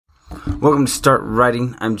Welcome to Start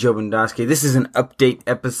Writing. I'm Joe Bondowski. This is an update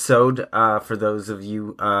episode for those of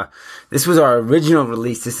you. This was our original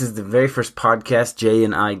release. This is the very first podcast Jay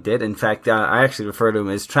and I did. In fact, I actually refer to him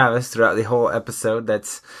as Travis throughout the whole episode.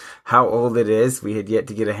 That's how old it is. We had yet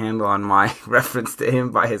to get a handle on my reference to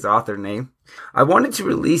him by his author name. I wanted to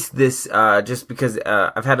release this just because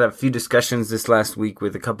I've had a few discussions this last week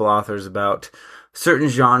with a couple authors about certain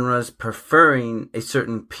genres preferring a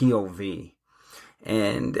certain POV.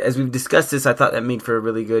 And as we've discussed this, I thought that made for a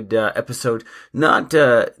really good episode. Not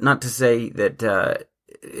to say that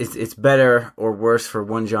it's better or worse for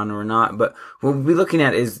one genre or not, but what we'll be looking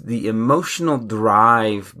at is the emotional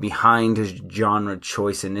drive behind a genre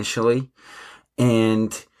choice initially,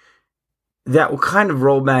 and that will kind of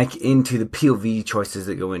roll back into the POV choices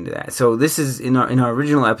that go into that. So this is in our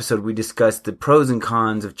original episode, we discussed the pros and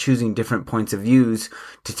cons of choosing different points of views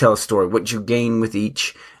to tell a story, what you gain with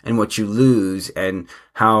each and what you lose, and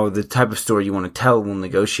how the type of story you want to tell will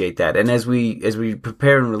negotiate that. And as we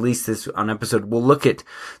prepare and release this on episode, we'll look at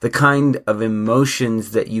the kind of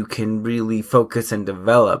emotions that you can really focus and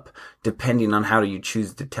develop depending on how you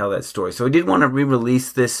choose to tell that story. So I did want to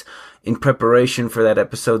re-release this in preparation for that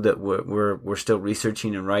episode that we're still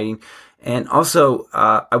researching and writing. And also,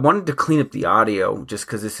 I wanted to clean up the audio just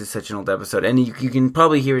because this is such an old episode. And you can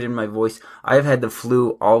probably hear it in my voice. I've had the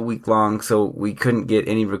flu all week long, so we couldn't get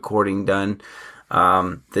any recording done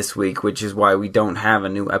this week, which is why we don't have a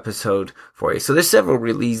new episode for you. So there's several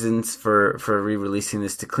reasons for re-releasing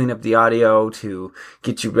this: to clean up the audio, to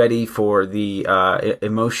get you ready for the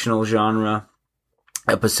emotional genre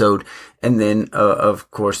episode, and then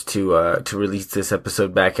of course to release this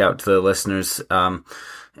episode back out to the listeners.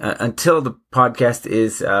 Until the podcast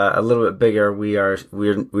is a little bit bigger,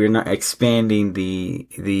 we're not expanding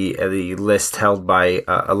the list held by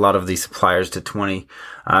a lot of these suppliers to 20,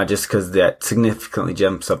 just because that significantly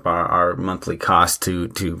jumps up our monthly cost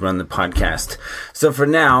to run the podcast. So for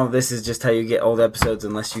now, this is just how you get old episodes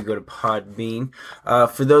unless you go to Podbean.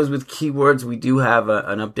 For those with keywords, we do have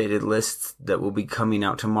an updated list that will be coming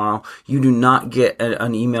out tomorrow. You do not get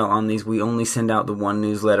an email on these. We only send out the one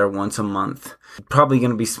newsletter once a month. Probably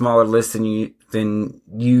going to be smaller list than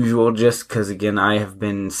usual, just because, again, I have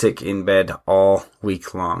been sick in bed all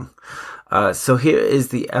week long. So here is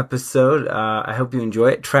the episode. I hope you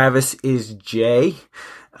enjoy it. Travis is Jay.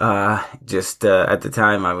 Just at the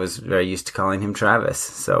time, I was very used to calling him Travis.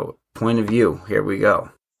 So point of view, here we go.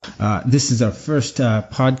 This is our first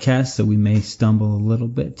podcast, so we may stumble a little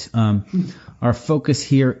bit. Our focus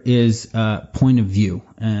here is point of view.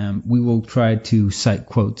 We will try to cite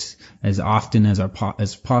quotes as often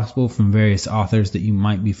as possible from various authors that you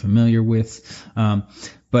might be familiar with.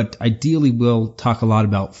 But ideally, we'll talk a lot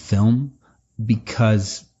about film,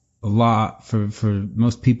 because for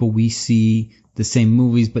most people, we see the same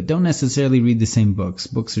movies but don't necessarily read the same books.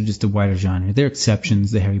 Books are just a wider genre. There are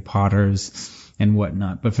exceptions, the Harry Potters and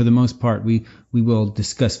whatnot, but for the most part, we will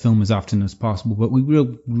discuss film as often as possible, but we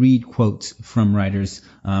will read quotes from writers.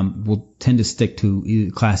 We'll tend to stick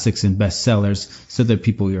to classics and bestsellers so they're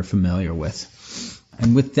people you're familiar with.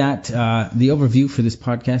 And with that, the overview for this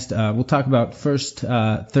podcast, we'll talk about first,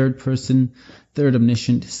 third person, third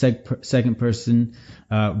omniscient, second person,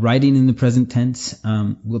 writing in the present tense.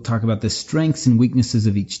 We'll talk about the strengths and weaknesses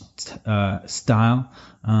of each style.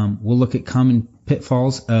 We'll look at common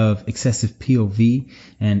pitfalls of excessive POV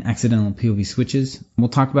and accidental POV switches. We'll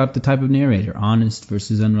talk about the type of narrator, honest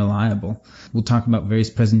versus unreliable. We'll talk about various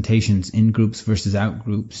presentations, in groups versus out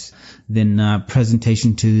groups. Then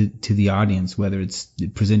presentation to the audience, whether it's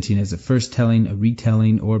presenting as a first telling, a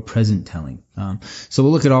retelling, or present telling. So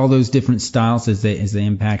we'll look at all those different styles as they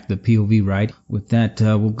impact the POV write. With that,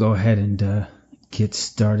 we'll go ahead and get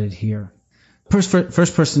started here. First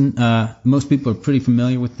person, most people are pretty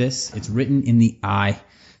familiar with this. It's written in the I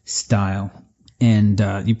style, and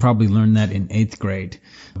you probably learned that in 8th grade.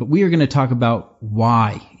 But we are going to talk about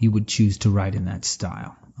why you would choose to write in that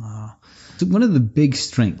style. So one of the big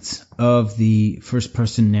strengths of the first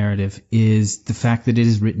person narrative is the fact that it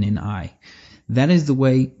is written in I. That is the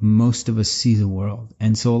way most of us see the world.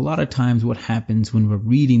 And so a lot of times what happens when we're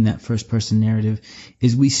reading that first person narrative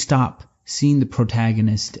is we stop seeing the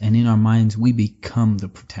protagonist, and in our minds we become the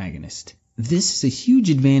protagonist. This is a huge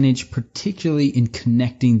advantage, particularly in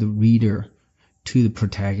connecting the reader to the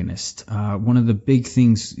protagonist. One of the big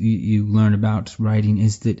things you learn about writing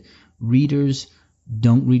is that readers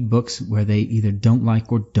don't read books where they either don't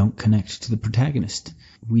like or don't connect to the protagonist.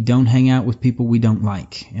 We don't hang out with people we don't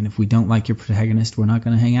like, and if we don't like your protagonist, we're not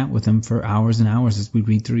going to hang out with them for hours and hours as we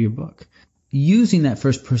read through your book. using that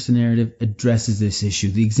first-person narrative addresses this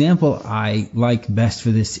issue. The example I like best for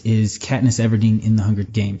this is Katniss Everdeen in The Hunger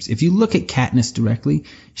Games. If you look at Katniss directly,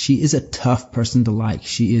 she is a tough person to like.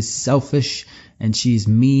 She is selfish, and she is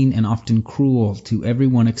mean and often cruel to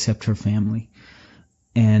everyone except her family.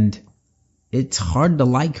 And it's hard to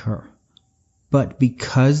like her. But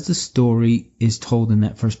because the story is told in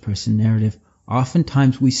that first-person narrative,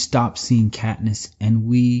 oftentimes we stop seeing Katniss and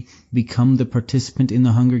we become the participant in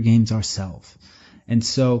the Hunger Games ourselves. And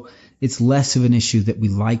so it's less of an issue that we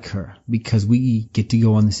like her because we get to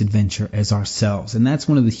go on this adventure as ourselves. And that's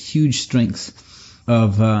one of the huge strengths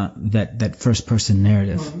of that first-person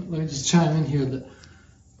narrative. Well, let me just chime in here. That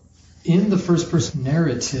in the first-person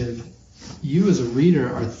narrative, you as a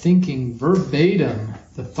reader are thinking verbatim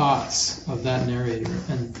the thoughts of that narrator.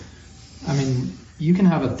 And, I mean, you can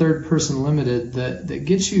have a third-person limited that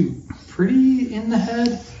gets you pretty in the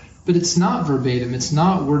head, but it's not verbatim. It's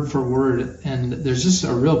not word for word. And there's just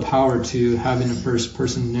a real power to having a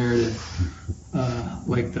first-person narrative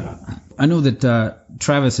like that. I know that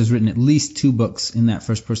Travis has written at least 2 books in that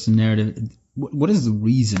first-person narrative. What is the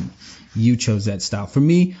reason you chose that style? For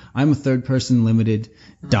me, I'm a third-person limited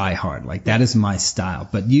diehard. Like, that is my style.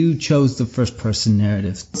 But you chose the first-person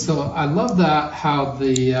narrative. So I love that, how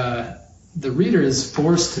the reader is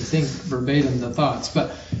forced to think verbatim the thoughts.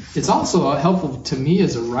 But it's also helpful to me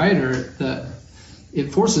as a writer that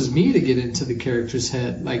it forces me to get into the character's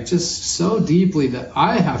head, like just so deeply that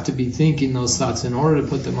I have to be thinking those thoughts in order to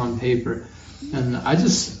put them on paper. And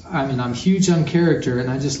I'm huge on character, and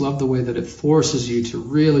I just love the way that it forces you to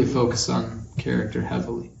really focus on character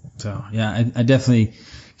heavily. So, yeah, I definitely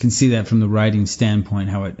can see that from the writing standpoint,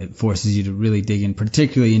 how it forces you to really dig in,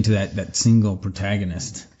 particularly into that single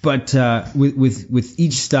protagonist. But with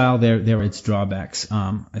each style, there are its drawbacks.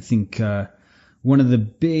 I think one of the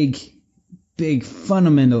big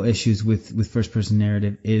fundamental issues with first-person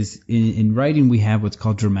narrative is in writing we have what's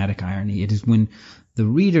called dramatic irony. It is when the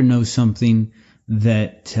reader knows something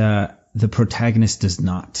that the protagonist does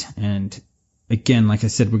not. And again, like I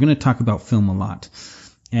said, we're going to talk about film a lot.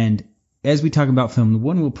 And as we talk about film, the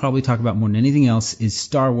one we'll probably talk about more than anything else is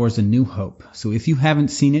Star Wars: A New Hope. So if you haven't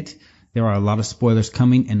seen it, there are a lot of spoilers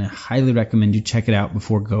coming, and I highly recommend you check it out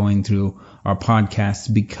before going through our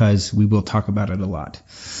podcast because we will talk about it a lot.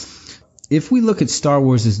 If we look at Star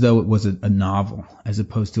Wars as though it was a novel as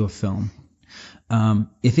opposed to a film,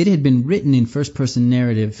 if it had been written in first-person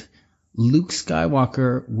narrative, Luke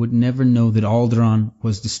Skywalker would never know that Alderaan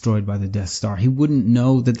was destroyed by the Death Star. He wouldn't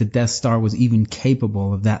know that the Death Star was even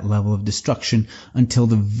capable of that level of destruction until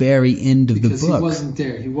the very end of the book. Because he wasn't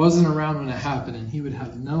there. He wasn't around when it happened, and he would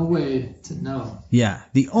have no way to know. Yeah.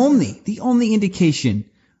 The only indication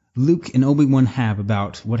Luke and Obi-Wan have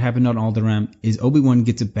about what happened on Alderaan is Obi-Wan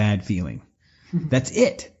gets a bad feeling. That's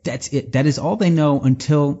it. That is all they know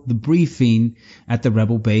until the briefing at the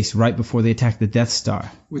Rebel base right before they attack the Death Star.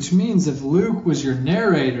 Which means if Luke was your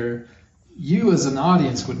narrator, you as an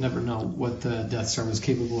audience would never know what the Death Star was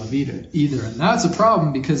capable of either. And that's a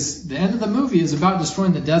problem because the end of the movie is about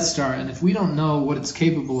destroying the Death Star, and if we don't know what it's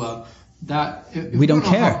capable of, we don't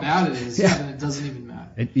care. Know how bad it is, then it doesn't even matter.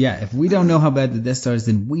 If we don't know how bad the Death Star is,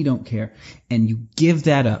 then we don't care. And you give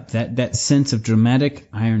that up, that sense of dramatic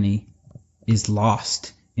irony is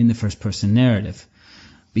lost in the first-person narrative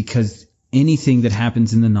because anything that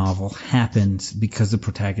happens in the novel happens because the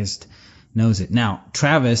protagonist knows it. Now,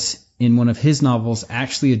 Travis, in one of his novels,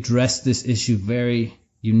 actually addressed this issue very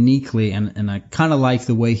uniquely, and I kind of like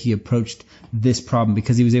the way he approached this problem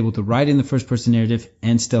because he was able to write in the first-person narrative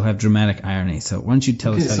and still have dramatic irony. So why don't you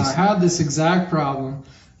tell us how I had this exact problem.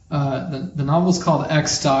 The novel's called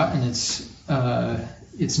X. and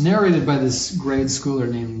it's narrated by this grade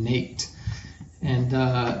schooler named Nate.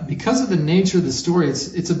 And because of the nature of the story,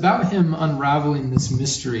 it's about him unraveling this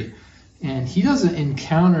mystery. And he doesn't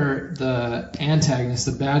encounter the antagonist,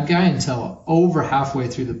 the bad guy, until over halfway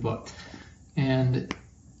through the book. And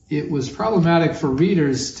it was problematic for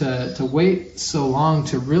readers to wait so long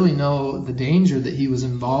to really know the danger that he was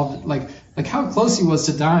involved in. Like how close he was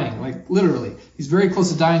to dying, like literally. He's very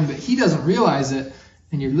close to dying, but he doesn't realize it.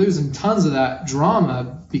 And you're losing tons of that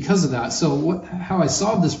drama because of that. So how I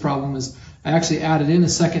solved this problem is I actually added in a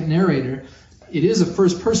second narrator. It is a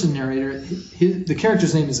first-person narrator. The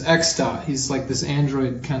character's name is X. He's like this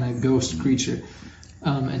android kind of ghost creature.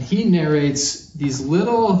 And he narrates these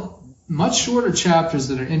little, much shorter chapters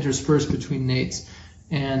that are interspersed between Nate's.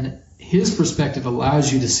 And his perspective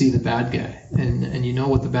allows you to see the bad guy. And you know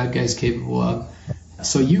what the bad guy is capable of.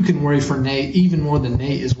 So you can worry for Nate even more than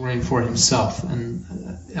Nate is worrying for himself. And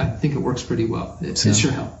I think it works pretty well. It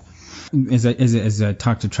sure helps. As I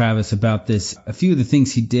talked to Travis about this, a few of the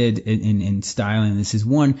things he did in styling this is,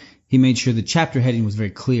 one, he made sure the chapter heading was very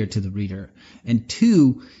clear to the reader. And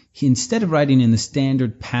two, he, instead of writing in the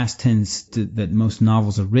standard past tense that most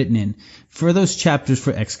novels are written in, for those chapters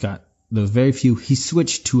for Scott, those very few, he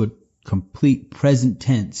switched to a complete present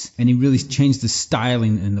tense, and he really changed the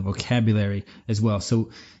styling and the vocabulary as well. So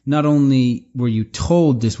not only were you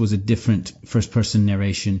told this was a different first-person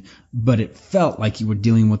narration, but it felt like you were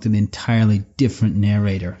dealing with an entirely different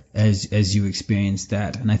narrator as you experienced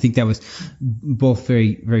that. And I think that was both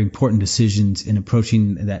very, very important decisions in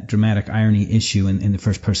approaching that dramatic irony issue in the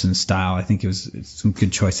first-person style. I think it was some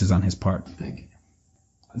good choices on his part. Thank you.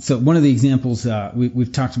 So one of the examples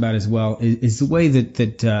we've talked about as well is the way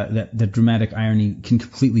that dramatic irony can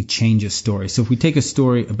completely change a story. So if we take a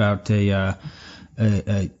story about a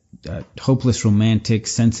hopeless, romantic,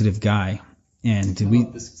 sensitive guy, and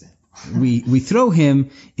we throw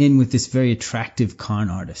him in with this very attractive con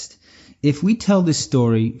artist. If we tell this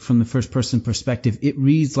story from the first person perspective, it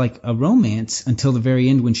reads like a romance until the very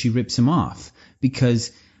end when she rips him off,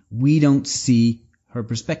 because we don't see her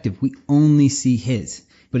perspective. We only see his.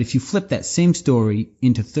 But if you flip that same story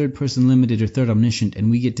into third person limited or third omniscient, and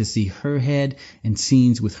we get to see her head and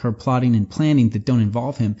scenes with her plotting and planning that don't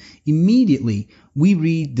involve him, immediately we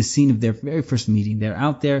read the scene of their very first meeting. They're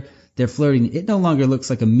out there, they're flirting. It no longer looks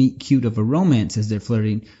like a meet cute of a romance as they're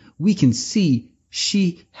flirting. We can see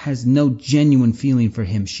she has no genuine feeling for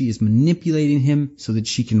him. She is manipulating him so that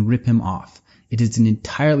she can rip him off. It is an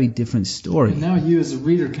entirely different story. And now you as a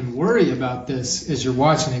reader can worry about this as you're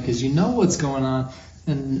watching it, because you know what's going on.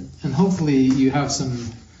 And hopefully you have some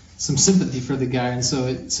sympathy for the guy, and so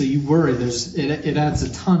you worry. It adds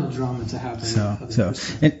a ton of drama to happen.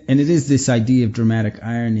 And it is this idea of dramatic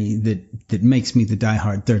irony that makes me the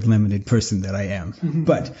diehard third limited person that I am.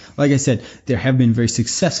 But like I said, there have been very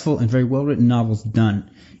successful and very well written novels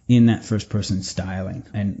done in that first person styling,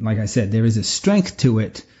 and like I said, there is a strength to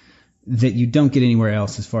it that you don't get anywhere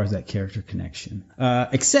else as far as that character connection.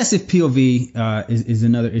 Excessive POV is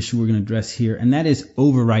another issue we're going to address here, and that is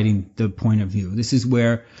overwriting the point of view. This is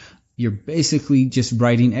where you're basically just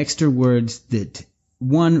writing extra words that,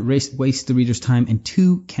 one, waste the reader's time, and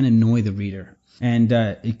two, can annoy the reader. And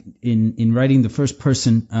in writing the first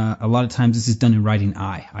person, a lot of times this is done in writing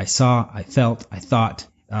I. I saw, I felt, I thought.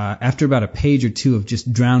 After about a page or two of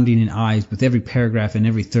just drowning in I's with every paragraph and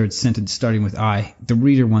every third sentence starting with I, the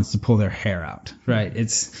reader wants to pull their hair out, right?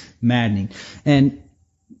 It's maddening. And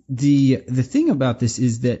the thing about this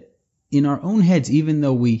is that in our own heads, even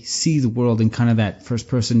though we see the world in kind of that first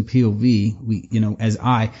person POV, as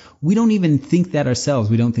I, we don't even think that ourselves.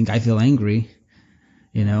 We don't think I feel angry.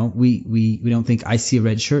 We don't think I see a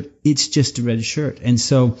red shirt. It's just a red shirt. And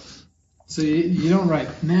so you don't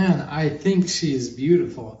write, man, I think she is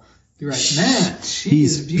beautiful. You write, man, she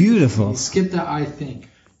is beautiful. You skip the I think.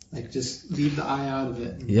 Like, just leave the I out of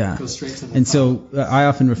it and go straight to the And so I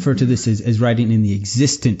often refer to this as writing in the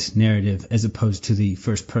existent narrative as opposed to the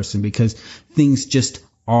first person, because things just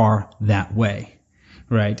are that way,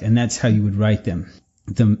 right? And that's how you would write them.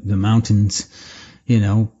 The mountains,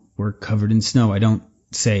 were covered in snow. I don't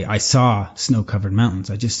say I saw snow-covered mountains.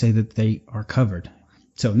 I just say that they are covered.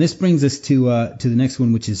 So this brings us to the next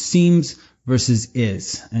one, which is seems versus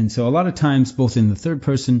is. And so a lot of times, both in the third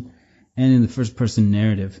person and in the first person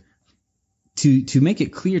narrative, to make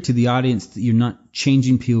it clear to the audience that you're not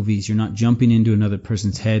changing POVs, you're not jumping into another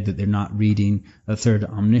person's head, that they're not reading a third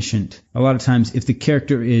omniscient. A lot of times, if the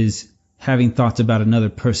character is having thoughts about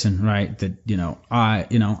another person, right, that,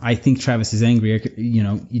 I think Travis is angry,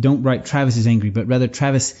 you don't write Travis is angry, but rather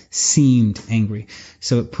Travis seemed angry.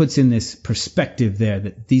 So it puts in this perspective there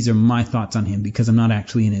that these are my thoughts on him because I'm not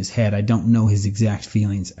actually in his head. I don't know his exact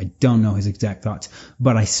feelings. I don't know his exact thoughts,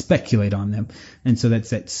 but I speculate on them. And so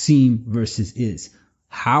that's that seem versus is.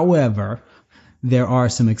 However, there are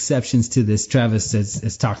some exceptions to this. Travis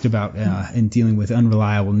has talked about in dealing with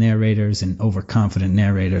unreliable narrators and overconfident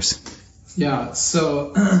narrators. Yeah,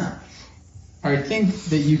 so I think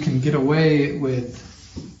that you can get away with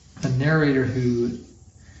a narrator who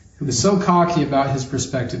is so cocky about his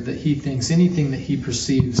perspective that he thinks anything that he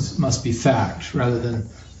perceives must be fact rather than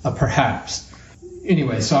a perhaps.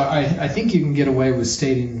 Anyway, so I think you can get away with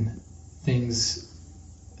stating things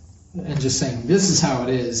and just saying this is how it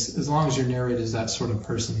is, as long as your narrator is that sort of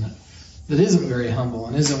person that isn't very humble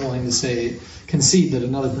and isn't willing to concede that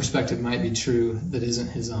another perspective might be true that isn't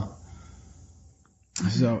his own.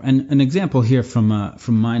 So, and an example here from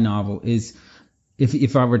my novel is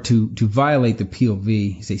if I were to violate the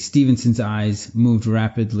POV, say Stevenson's eyes moved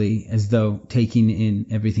rapidly as though taking in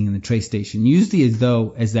everything in the trace station. Use the as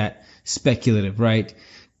though as that speculative, right?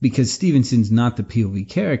 because Stevenson's not the POV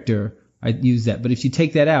character, I use that. But if you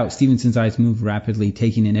take that out, Stevenson's eyes move rapidly,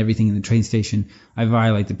 taking in everything in the train station. I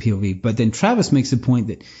violate the POV. But then Travis makes the point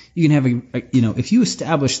that you can have if you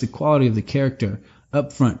establish the quality of the character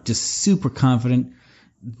up front, just super confident,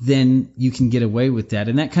 then you can get away with that.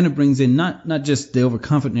 And that kind of brings in not just the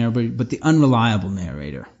overconfident narrator, but the unreliable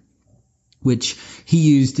narrator, which he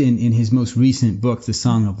used in his most recent book, The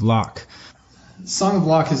Song of Locke. Song of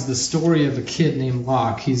Locke is the story of a kid named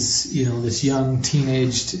Locke. He's, this young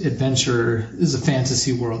teenaged adventurer. This is a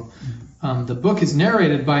fantasy world. The book is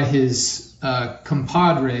narrated by his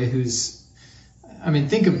compadre,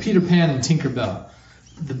 think of Peter Pan and Tinkerbell.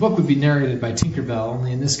 The book would be narrated by Tinkerbell,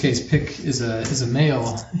 only in this case, Pick is a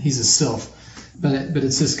male. He's a sylph. But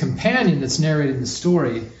it's his companion that's narrating the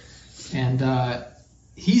story, and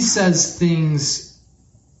he says things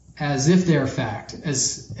as if they're fact,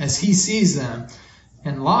 as he sees them.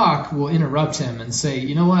 And Locke will interrupt him and say,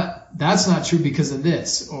 you know what, that's not true because of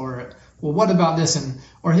this, or, well, what about this?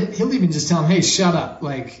 Or he'll even just tell him, hey, shut up.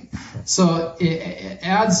 So it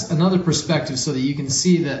adds another perspective so that you can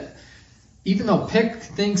see that even though Pick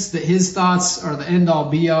thinks that his thoughts are the end-all,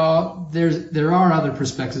 be-all, there are other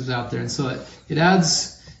perspectives out there. And so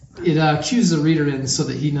it cues the reader in so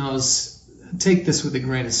that he knows, take this with a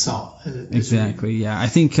grain of salt. Exactly, yeah. I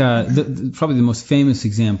think probably the most famous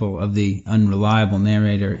example of the unreliable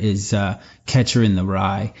narrator is Catcher in the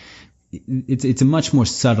Rye. It's a much more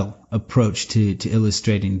subtle approach to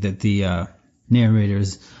illustrating that the narrator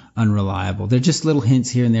is unreliable. They're just little hints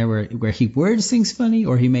here and there where he words things funny,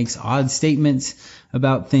 or he makes odd statements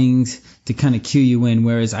about things to kind of cue you in,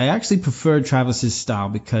 whereas I actually prefer Travis's style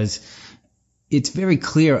because it's very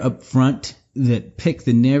clear up front that Pick,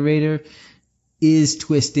 the narrator, is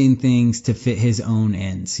twisting things to fit his own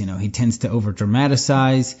ends. He tends to over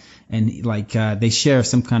dramatize, and they share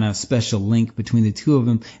some kind of special link between the two of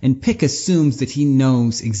them. And Pick assumes that he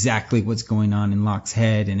knows exactly what's going on in Locke's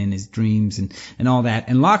head and in his dreams and all that.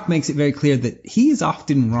 And Locke makes it very clear that he is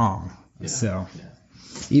often wrong. Yeah,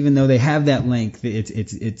 even though they have that link,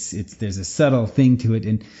 it's there's a subtle thing to it.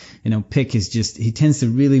 And Pick is he tends to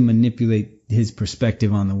really manipulate his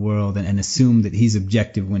perspective on the world and assume that he's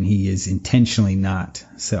objective when he is intentionally not.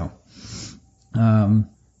 So,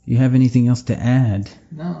 you have anything else to add?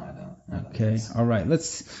 No, I don't. Okay, all right.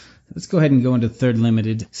 Let's go ahead and go into Third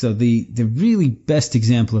Limited. So the really best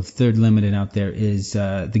example of Third Limited out there is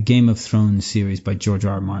the Game of Thrones series by George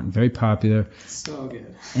R. R. Martin. Very popular. So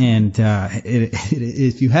good. And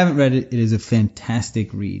if you haven't read it, it is a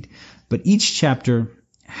fantastic read. But each chapter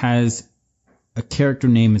has a character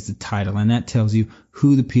name as the title, and that tells you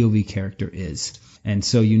who the POV character is. And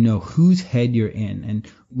so you know whose head you're in. And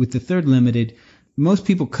with the Third Limited, most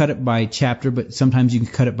people cut it by chapter, but sometimes you can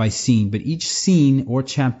cut it by scene. But each scene or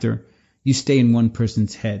chapter, you stay in one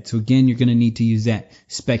person's head. So again, you're going to need to use that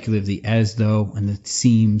speculative, the as though and the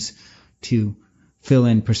seems, to fill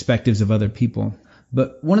in perspectives of other people.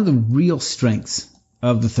 But one of the real strengths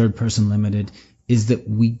of the Third Person Limited is that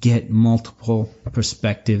we get multiple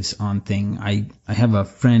perspectives on things. I have a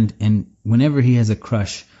friend, and whenever he has a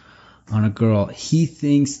crush on a girl, he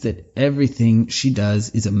thinks that everything she does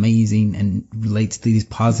is amazing and relates to these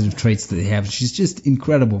positive traits that they have. She's just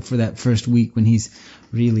incredible for that first week when he's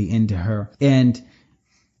really into her. And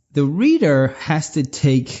the reader has to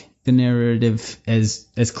take the narrative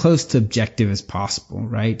as close to objective as possible,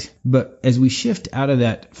 right? But as we shift out of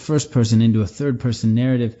that first person into a third person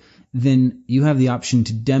narrative, then you have the option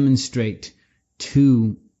to demonstrate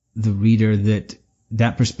to the reader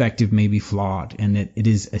that perspective may be flawed and that it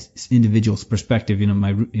is an individual's perspective.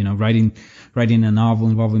 Writing a novel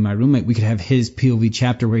involving my roommate, we could have his POV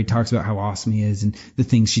chapter where he talks about how awesome he is and the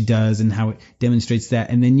things she does and how it demonstrates that.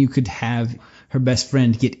 And then you could have her best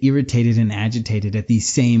friend get irritated and agitated at these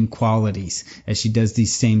same qualities as she does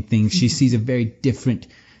these same things. She sees a very different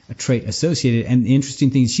trait associated. And the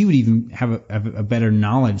interesting thing is she would even have a better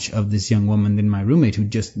knowledge of this young woman than my roommate who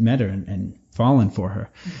just met her and fallen for her.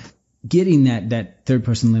 Getting that third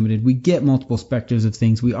person limited, we get multiple specters of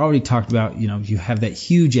things. We already talked about, you have that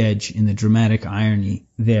huge edge in the dramatic irony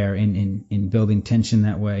there in building tension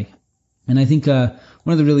that way. And I think one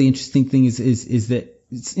of the really interesting things is that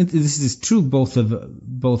this is true both of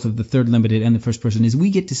the third limited and the first person, is we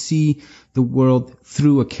get to see the world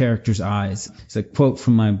through a character's eyes. It's a quote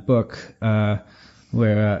from my book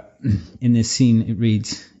where in this scene it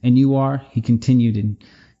reads, "And you are," he continued in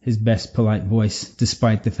his best polite voice,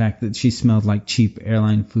 despite the fact that she smelled like cheap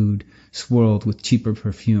airline food swirled with cheaper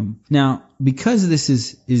perfume. Now, because this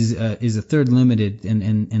is a third limited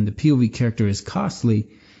and the POV character is costly,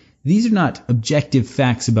 these are not objective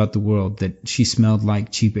facts about the world, that she smelled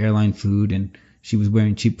like cheap airline food and she was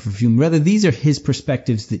wearing cheap perfume. Rather, these are his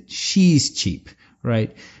perspectives that she's cheap,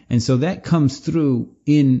 right? And so that comes through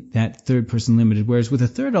in that third person limited. Whereas with a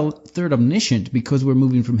third omniscient, because we're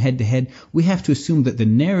moving from head to head, we have to assume that the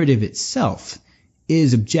narrative itself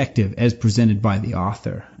is objective as presented by the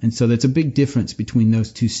author. And so that's a big difference between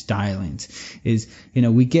those two stylings is,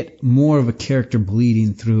 we get more of a character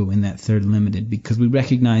bleeding through in that third limited because we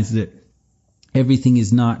recognize that everything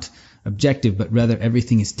is not objective, but rather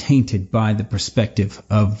everything is tainted by the perspective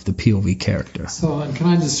of the POV character. So, and can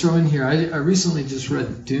I just throw in here, I recently just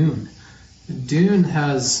read Dune. Dune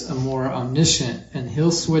has a more omniscient, and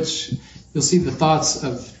you'll see the thoughts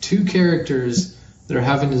of two characters that are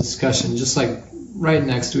having a discussion, just like right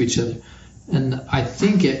next to each other. And I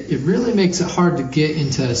think it really makes it hard to get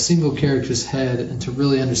into a single character's head and to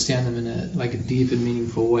really understand them in a deep and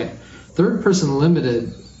meaningful way. Third person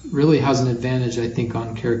limited really has an advantage, I think,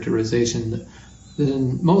 on characterization that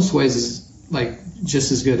in most ways is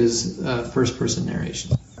just as good as first person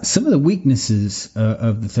narration. Some of the weaknesses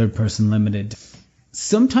of the third person limited.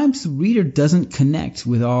 Sometimes the reader doesn't connect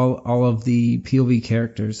with all of the POV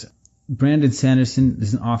characters. Brandon Sanderson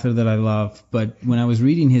is an author that I love, but when I was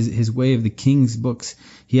reading his Way of the Kings books,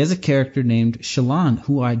 he has a character named Shallan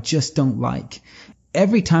who I just don't like.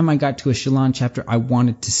 Every time I got to a Shallan chapter, I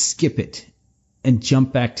wanted to skip it and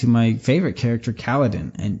jump back to my favorite character,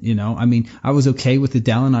 Kaladin. And, I was okay with the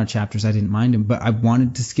Dalinar chapters. I didn't mind him, but I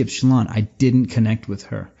wanted to skip Shallan. I didn't connect with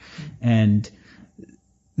her. And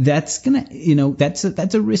that's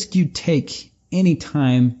that's a risk you take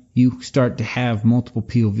anytime you start to have multiple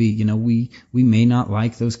POV. We may not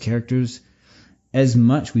like those characters as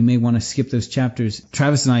much. We may want to skip those chapters.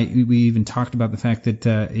 Travis and I, we even talked about the fact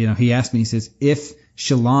that, he asked me, he says, if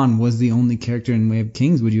Shallan was the only character in Way of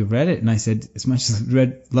Kings, would you have read it? And I said, as much as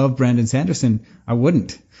I love Brandon Sanderson, I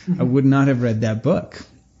wouldn't. I would not have read that book.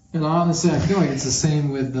 And honestly, I feel like it's the same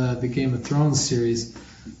with the Game of Thrones series.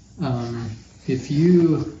 If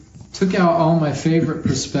you took out all my favorite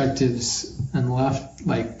perspectives and left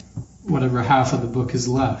whatever half of the book is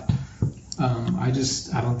left, I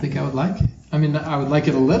don't think I would like it. I would like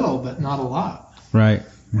it a little, but not a lot. Right.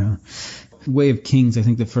 Yeah. Way of Kings, I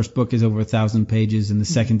think the first book is over 1,000 pages and the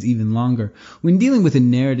second's even longer. When dealing with a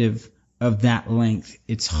narrative of that length,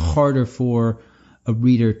 it's harder for a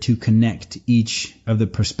reader to connect each of the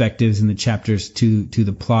perspectives in the chapters to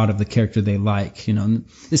the plot of the character they like.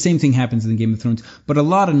 The same thing happens in the Game of Thrones, but a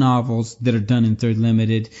lot of novels that are done in third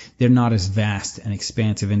limited, they're not as vast and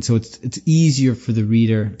expansive, and so it's easier for the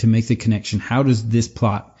reader to make the connection. How does this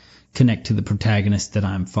plot connect to the protagonist that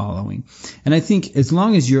I'm following? And I think as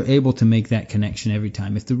long as you're able to make that connection every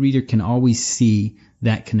time, if the reader can always see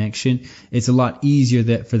that connection, it's a lot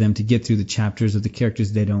easier for them to get through the chapters of the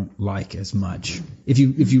characters they don't like as much. If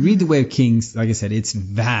you read The Way of Kings, like I said, it's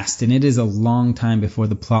vast, and it is a long time before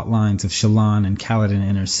the plot lines of Shallan and Kaladin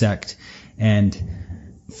intersect. And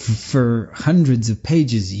for hundreds of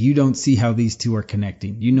pages, you don't see how these two are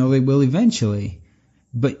connecting. They will eventually,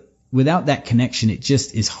 but without that connection, it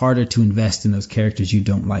just is harder to invest in those characters you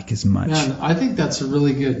don't like as much. Man, I think that's a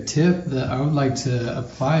really good tip that I would like to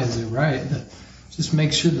apply as you write. Just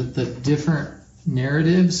make sure that the different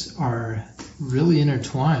narratives are really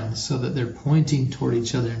intertwined so that they're pointing toward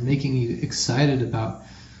each other and making you excited about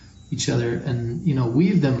each other, and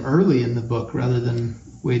weave them early in the book rather than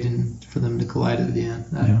waiting for them to collide at the end.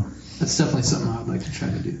 That's definitely something I would like to try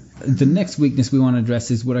to do. The next weakness we want to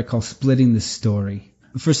address is what I call splitting the story.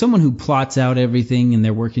 For someone who plots out everything and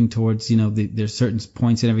they're working towards, there's certain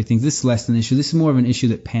points and everything, this is less an issue. This is more of an issue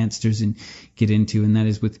that pantsters get into, and that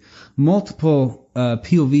is with multiple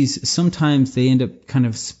POVs, sometimes they end up kind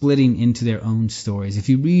of splitting into their own stories. If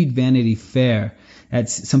you read Vanity Fair,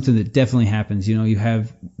 that's something that definitely happens. You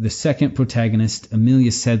have the second protagonist,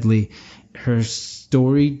 Amelia Sedley, her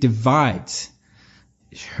story divides.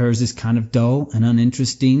 Hers is kind of dull and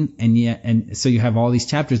uninteresting, and so you have all these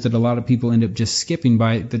chapters that a lot of people end up just skipping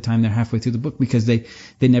by the time they're halfway through the book because they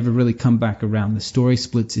never really come back around. The story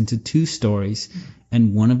splits into two stories,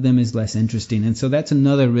 and one of them is less interesting, and so that's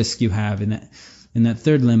another risk you have in that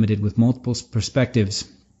third limited with multiple perspectives.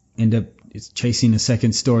 End up chasing a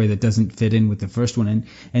second story that doesn't fit in with the first one,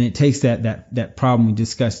 and it takes that problem we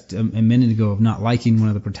discussed a minute ago of not liking one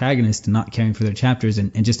of the protagonists and not caring for their chapters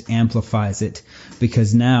and just amplifies it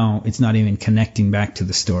because now it's not even connecting back to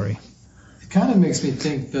the story. It kind of makes me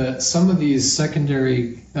think that some of these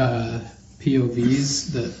secondary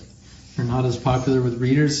POVs that are not as popular with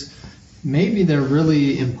readers, maybe they're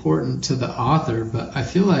really important to the author, but I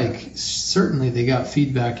feel like certainly they got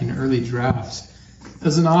feedback in early drafts.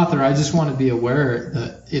 As an author, I just want to be aware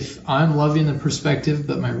that if I'm loving the perspective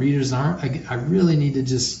but my readers aren't, I really need to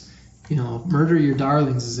just murder your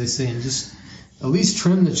darlings, as they say, and just at least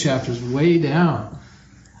trim the chapters way down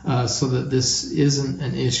so that this isn't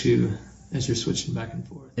an issue as you're switching back and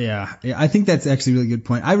forth. Yeah, I think that's actually a really good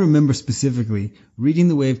point. I remember specifically reading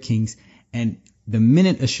The Way of Kings, and the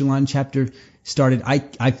minute a Shallan chapter started,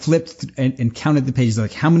 I flipped and counted the pages,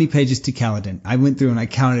 like how many pages to Kaladin. I went through and I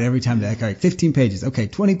counted every time, like 15 pages, okay,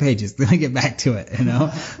 20 pages, then I get back to it,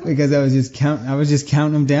 because I was just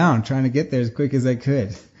counting them down, trying to get there as quick as I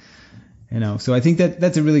could. So I think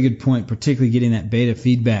that's a really good point, particularly getting that beta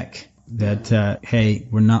feedback that, hey,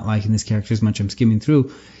 we're not liking this character as much. I'm skimming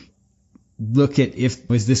through. Look at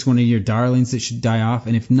was this one of your darlings that should die off?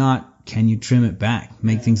 And if not, can you trim it back?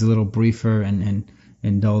 Make things a little briefer and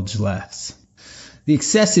indulge less. The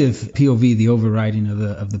excessive POV, the overriding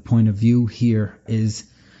of the point of view here, is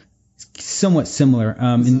somewhat similar.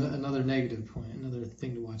 Another negative point, another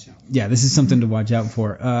thing to watch out for. Yeah, this is something to watch out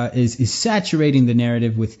for. Is saturating the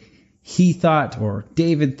narrative with he thought or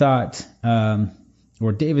David thought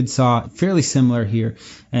or David saw. Fairly similar here.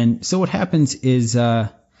 And so what happens is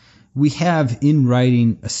we have in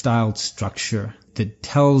writing a styled structure that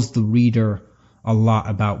tells the reader a lot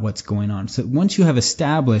about what's going on. So once you have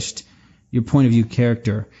established your point of view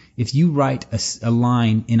character, if you write a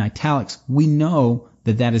line in italics, we know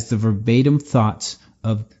that is the verbatim thoughts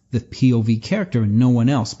of the POV character and no one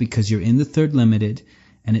else, because you're in the third limited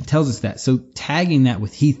and it tells us that. So tagging that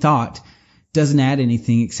with he thought doesn't add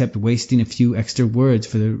anything except wasting a few extra words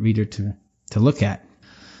for the reader to look at.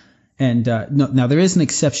 And now there is an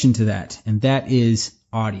exception to that, and that is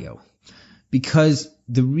audio, because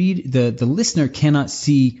the listener cannot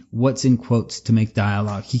see what's in quotes to make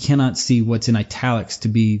dialogue. He cannot see what's in italics to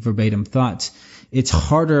be verbatim thoughts. It's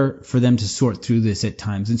harder for them to sort through this at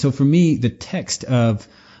times. And so for me, the text of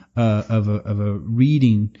a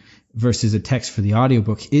reading versus a text for the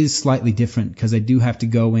audiobook is slightly different, because I do have to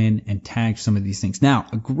go in and tag some of these things. Now,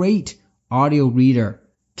 a great audio reader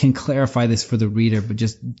can clarify this for the reader, but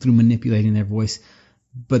just through manipulating their voice.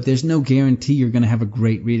 But there's no guarantee you're going to have a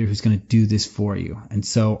great reader who's going to do this for you. And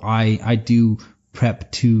so I do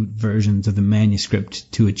prep 2 versions of the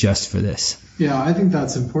manuscript to adjust for this. Yeah, I think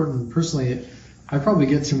that's important. Personally, I probably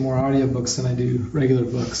get through more audiobooks than I do regular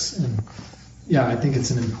books. And yeah, I think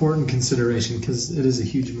it's an important consideration because it is a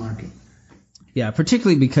huge market. Yeah,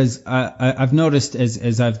 particularly because I've noticed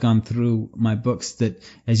as I've gone through my books that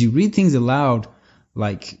as you read things aloud,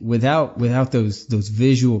 like without those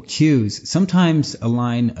visual cues, sometimes a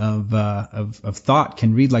line of thought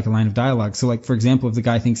can read like a line of dialogue. So like, for example, if the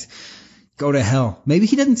guy thinks, go to hell, maybe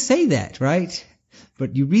he doesn't say that, right?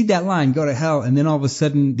 But you read that line, go to hell, and then all of a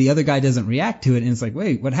sudden the other guy doesn't react to it, and it's like,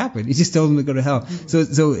 wait, what happened? He just told him to go to hell.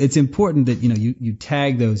 So it's important that, you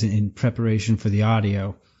tag those in preparation for the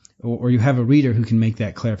audio, or you have a reader who can make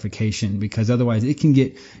that clarification, because otherwise it can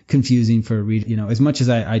get confusing for a reader. As much as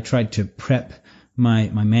I tried to prep my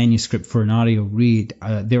manuscript for an audio read,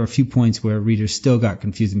 there were a few points where readers still got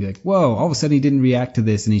confused and be like, whoa, all of a sudden he didn't react to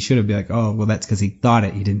this, and he should have been like, oh, well, that's because he thought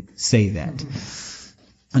it. He didn't say that.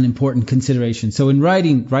 An important consideration. So in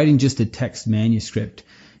writing just a text manuscript,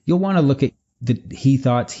 you'll want to look at the he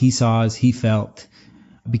thoughts, he saws, he felt,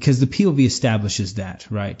 because the POV establishes that,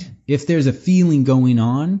 right? If there's a feeling going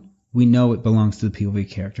on, we know it belongs to the POV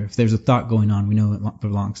character. If there's a thought going on, we know it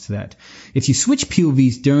belongs to that. If you switch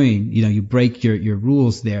POVs during, you break your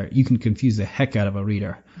rules there, you can confuse the heck out of a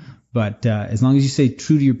reader. But as long as you stay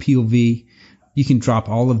true to your POV, you can drop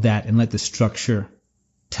all of that and let the structure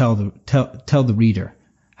tell the reader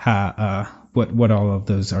how what all of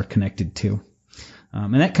those are connected to.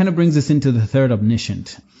 And that kind of brings us into the third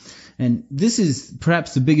omniscient. And this is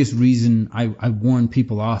perhaps the biggest reason I warn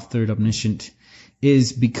people off third omniscient,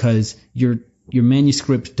 is because your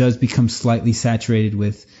manuscript does become slightly saturated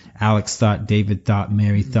with Alex thought, David thought,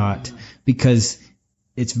 Mary thought, because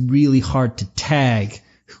it's really hard to tag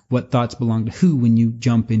what thoughts belong to who when you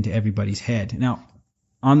jump into everybody's head. Now,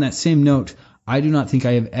 on that same note, I do not think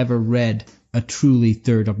I have ever read a truly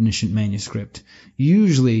third omniscient manuscript.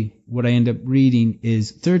 Usually what I end up reading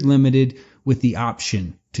is third limited with the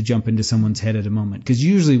option to jump into someone's head at a moment. Because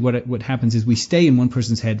usually what happens is we stay in one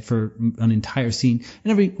person's head for an entire scene,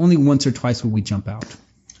 and only once or twice will we jump out.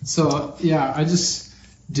 So, yeah,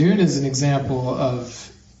 Dune is an example of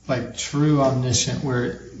like true omniscient,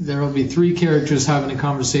 where there will be 3 characters having a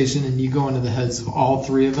conversation and you go into the heads of all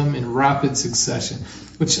 3 of them in rapid succession,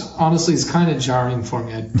 which honestly is kind of jarring for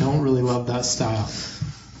me. I don't really love that style,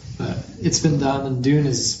 but it's been done, and Dune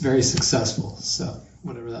is very successful. So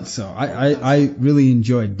whatever that's. So I really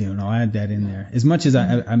enjoyed Dune. I'll add that in there. As much as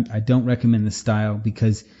I don't recommend the style,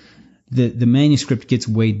 because the manuscript gets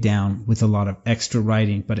weighed down with a lot of extra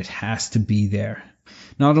writing, but it has to be there.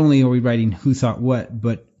 Not only are we writing who thought what,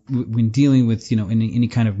 but when dealing with, any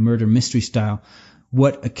kind of murder mystery style,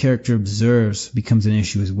 what a character observes becomes an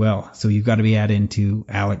issue as well. So you've got to be added into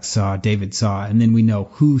Alex saw, David saw, and then we know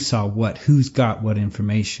who saw what, who's got what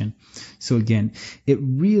information. So again, it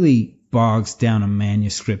really bogs down a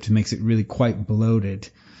manuscript, makes it really quite bloated.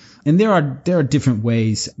 And there are different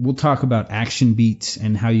ways. We'll talk about action beats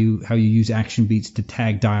and how you use action beats to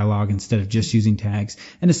tag dialogue instead of just using tags.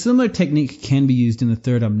 And a similar technique can be used in the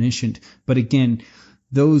Third Omniscient, but again,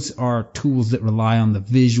 those are tools that rely on the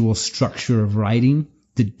visual structure of writing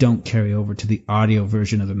that don't carry over to the audio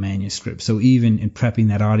version of the manuscript. So even in prepping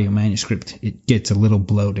that audio manuscript, it gets a little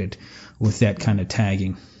bloated with that kind of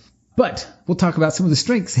tagging. But we'll talk about some of the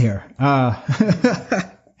strengths here. Now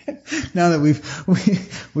that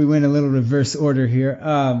we went a little reverse order here,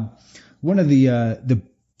 one of the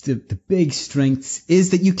big strengths is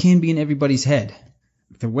that you can be in everybody's head.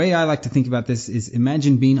 The way I like to think about this is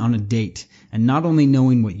imagine being on a date and not only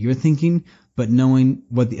knowing what you're thinking, but knowing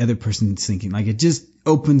what the other person's thinking. Like, it just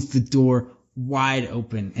opens the door wide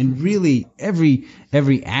open, and really every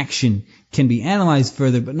action can be analyzed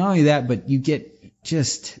further. But not only that, but you get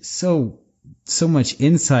just so much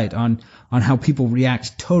insight on how people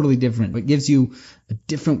react totally different. It gives you a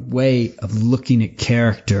different way of looking at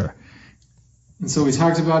character. And so we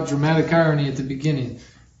talked about dramatic irony at the beginning.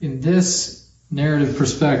 In this narrative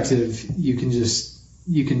perspective, you can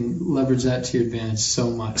leverage that to your advantage so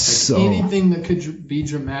much. Like anything that could be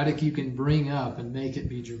dramatic, you can bring up and make it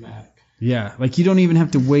be dramatic. Yeah, like you don't even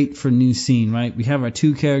have to wait for a new scene, right? We have our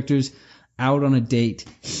two characters out on a date.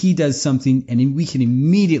 He does something, and we can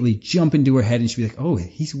immediately jump into her head and she'll be like, oh,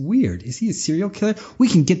 he's weird. Is he a serial killer? We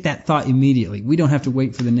can get that thought immediately. We don't have to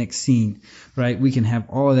wait for the next scene, right? We can have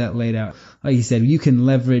all of that laid out. Like you said, you can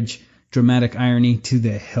leverage dramatic irony to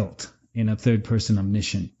the hilt in a third-person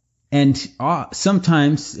omniscient. And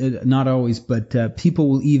sometimes, not always, but people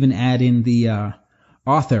will even add in the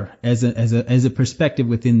author as a perspective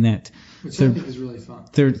within that. Which I think is really fun.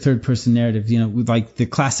 Third person narrative, with like the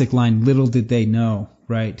classic line, little did they know,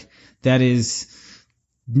 right? That is,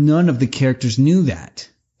 none of the characters knew that.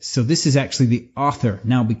 So this is actually the author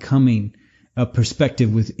now becoming a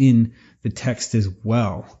perspective within the text as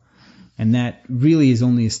well. And that really is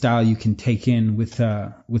only a style you can take in with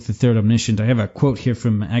the Third Omniscient. I have a quote here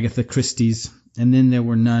from Agatha Christie's, and then there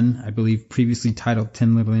were none, I believe, previously titled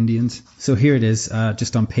 10 Little Indians. So here it is,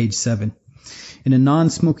 just on page 7. In a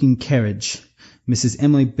non-smoking carriage, Mrs.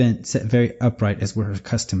 Emily Bent sat very upright as were her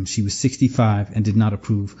custom. She was 65 and did not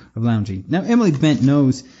approve of lounging. Now, Emily Bent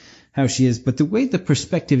knows how she is, but the way the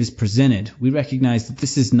perspective is presented, we recognize that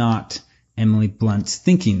this is not Emily Blunt's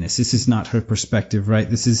thinking this. This is not her perspective, right?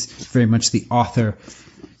 This is very much the author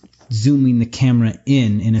zooming the camera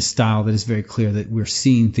in a style that is very clear that we're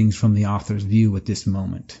seeing things from the author's view at this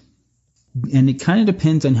moment. And it kind of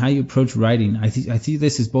depends on how you approach writing. I see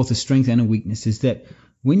this as both a strength and a weakness, is that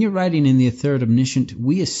when you're writing in the Third Omniscient,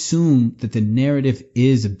 we assume that the narrative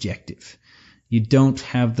is objective. You don't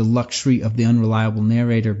have the luxury of the unreliable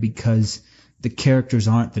narrator because the characters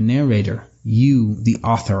aren't the narrator. You, the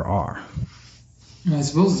author, are. And I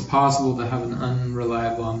suppose it's possible to have an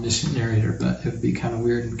unreliable omniscient narrator, but it would be kind of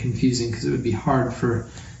weird and confusing because it would be hard for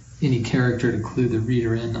any character to clue the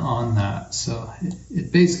reader in on that. So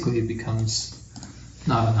it basically becomes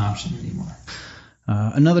not an option anymore.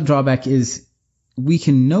 Another drawback is we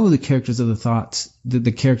can know the characters of the thoughts,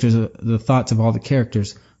 the thoughts of all the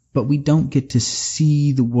characters, but we don't get to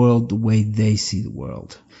see the world the way they see the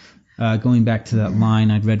world. Going back to that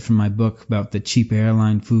line I'd read from my book about the cheap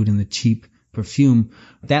airline food and the cheap perfume,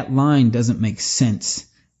 that line doesn't make sense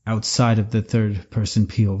outside of the third-person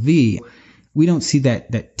POV. We don't see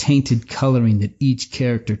that tainted coloring that each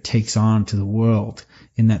character takes on to the world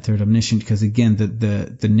in that Third Omniscient, because again,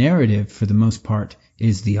 the narrative for the most part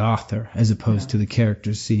is the author as opposed to the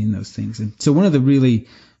characters seeing those things. And so one of the really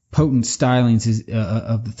potent stylings is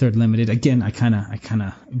of the Third Limited. Again, I kind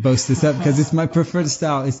of boast this up because it's my preferred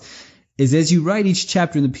style. Is as you write each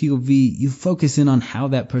chapter in the POV, you focus in on how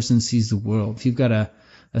that person sees the world. If you've got a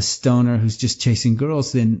stoner who's just chasing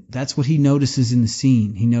girls, then that's what he notices in the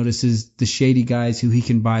scene. He notices the shady guys who he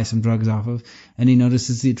can buy some drugs off of, and he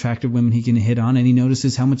notices the attractive women he can hit on, and he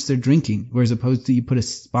notices how much they're drinking. Whereas opposed to you put a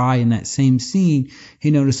spy in that same scene,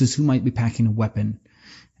 he notices who might be packing a weapon,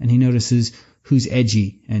 and he notices who's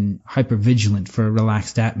edgy and hypervigilant for a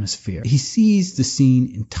relaxed atmosphere. He sees the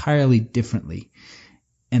scene entirely differently.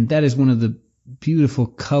 And that is one of the beautiful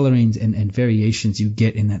colorings and variations you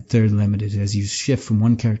get in that Third Limited as you shift from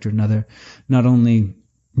one character to another. Not only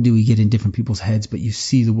do we get in different people's heads, but you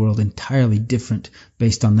see the world entirely different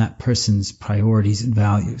based on that person's priorities and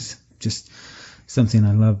values. Just something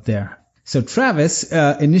I love there. So Travis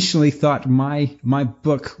initially thought my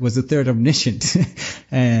book was The Third Omniscient,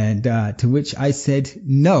 and to which I said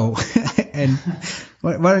no. And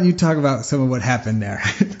why don't you talk about some of what happened there?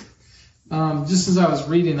 Just as I was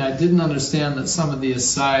reading, I didn't understand that some of the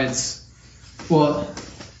asides, well,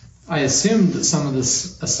 I assumed that some of the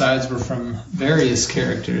asides were from various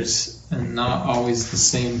characters and not always the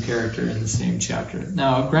same character in the same chapter.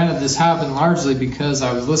 Now, granted, this happened largely because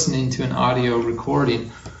I was listening to an audio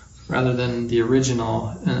recording rather than the original,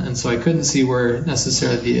 and so I couldn't see where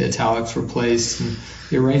necessarily the italics were placed and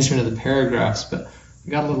the arrangement of the paragraphs, but I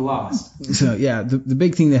got a little lost. So, yeah, the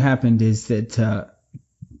big thing that happened is that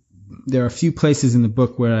there are a few places in the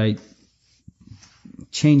book where I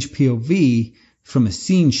changed POV from a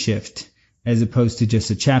scene shift as opposed to just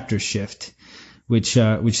a chapter shift, which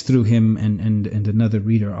threw him and another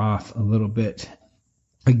reader off a little bit.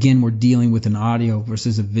 Again, we're dealing with an audio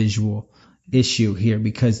versus a visual issue here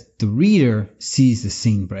because the reader sees the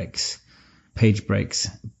scene breaks, page breaks,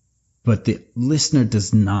 but the listener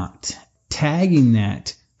does not. Tagging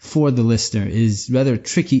that for the listener is rather a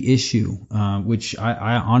tricky issue, which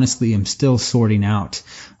I honestly am still sorting out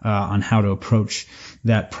on how to approach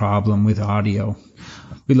that problem with audio.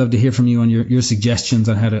 We'd love to hear from you on your suggestions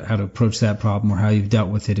on how to approach that problem or how you've dealt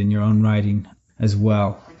with it in your own writing as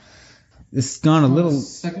well. This has gone a little...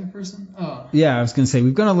 Second person? Oh. Yeah, I was going to say,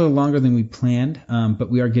 we've gone a little longer than we planned, but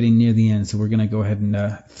we are getting near the end, so we're going to go ahead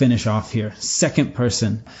and finish off here. Second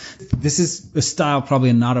person. This is a style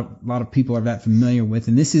probably not a lot of people are that familiar with,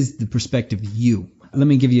 and this is the perspective you. Let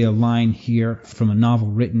me give you a line here from a novel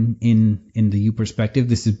written in the you perspective.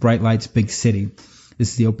 This is Bright Lights, Big City.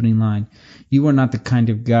 This is the opening line. You are not the kind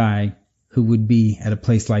of guy who would be at a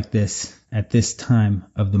place like this at this time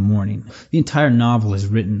of the morning. The entire novel is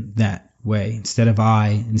written that way. Instead of I,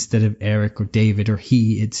 instead of Eric or David or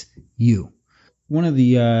he, it's you. One of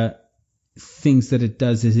the things that it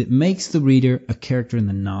does is it makes the reader a character in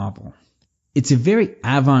the novel. It's a very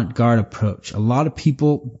avant-garde approach. A lot of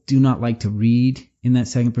people do not like to read in that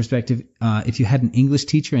second perspective. If you had an English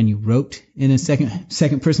teacher and you wrote in a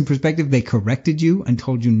second person perspective, they corrected you and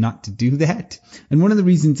told you not to do that. And one of the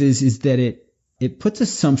reasons is that it puts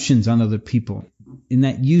assumptions on other people. In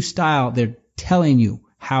that you style, they're telling you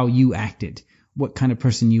how you acted, what kind of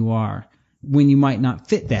person you are, when you might not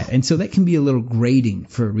fit that. And so that can be a little grating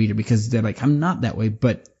for a reader because they're like, I'm not that way,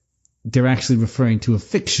 but they're actually referring to a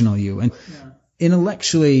fictional you. And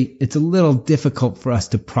intellectually, it's a little difficult for us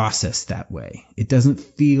to process that way. It doesn't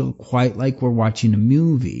feel quite like we're watching a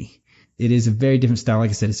movie. It is a very different style.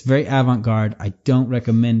 Like I said, it's very avant-garde. I don't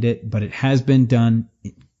recommend it, but it has been done.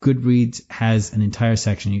 Goodreads has an entire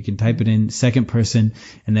section. You can type it in second person,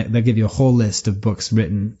 and they'll give you a whole list of books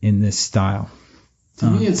written in this style. To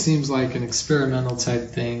me, it seems like an experimental type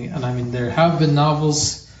thing. And I mean, there have been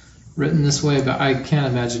novels written this way, but I can't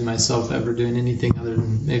imagine myself ever doing anything other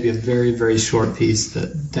than maybe a very, very short piece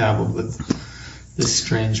that dabbled with this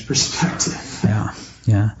strange perspective.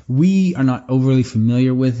 Yeah. We are not overly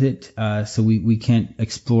familiar with it, so we can't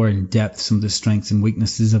explore in depth some of the strengths and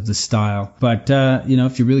weaknesses of the style. But,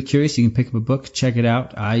 if you're really curious, you can pick up a book, check it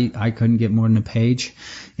out. I couldn't get more than a page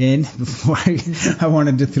in before I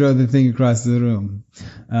wanted to throw the thing across the room.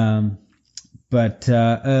 But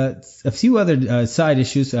a few other side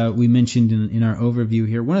issues we mentioned in our overview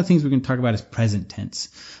here. One of the things we're going to talk about is present tense.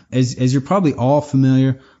 As you're probably all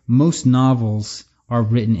familiar, most novels are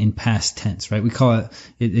written in past tense, right? We call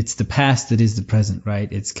it's the past that is the present, right?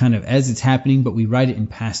 It's kind of as it's happening, but we write it in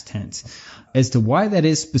past tense. As to why that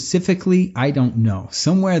is specifically, I don't know.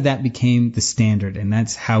 Somewhere that became the standard, and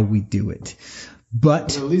that's how we do it.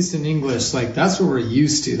 But at least in English, like that's what we're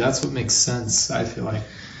used to. That's what makes sense, I feel like.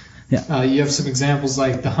 Yeah. You have some examples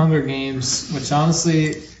like The Hunger Games, which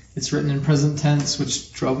honestly, it's written in present tense,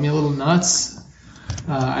 which drove me a little nuts.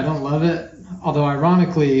 I don't love it. Although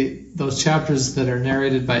ironically, those chapters that are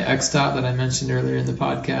narrated by X. that I mentioned earlier in the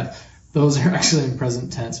podcast, those are actually in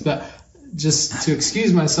present tense. But just to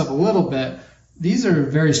excuse myself a little bit, these are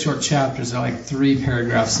very short chapters. They're like 3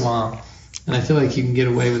 paragraphs long. And I feel like you can get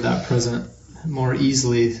away with that present more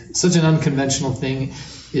easily. Such an unconventional thing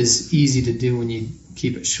is easy to do when you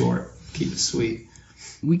keep it short, keep it sweet.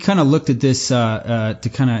 We kind of looked at this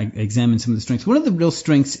to kind of examine some of the strengths. One of the real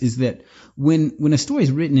strengths is that when a story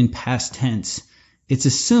is written in past tense, it's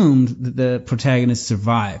assumed that the protagonist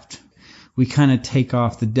survived. We kind of take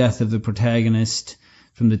off the death of the protagonist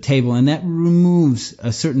from the table, and that removes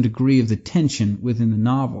a certain degree of the tension within the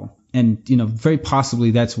novel. And, very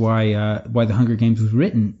possibly that's why the Hunger Games was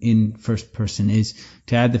written in first person, is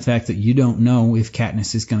to add the fact that you don't know if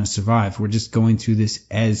Katniss is going to survive. We're just going through this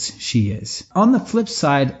as she is. On the flip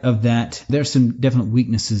side of that, there's some definite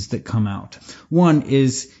weaknesses that come out. One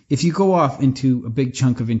is if you go off into a big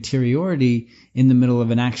chunk of interiority in the middle of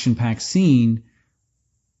an action-packed scene,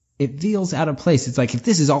 it feels out of place. It's like, if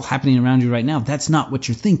this is all happening around you right now, that's not what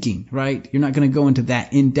you're thinking, right? You're not going to go into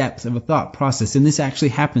that in-depth of a thought process. And this actually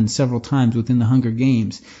happens several times within the Hunger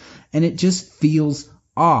Games. And it just feels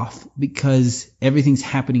off because everything's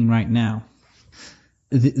happening right now.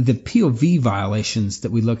 The POV violations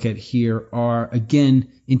that we look at here are,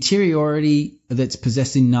 again, interiority that's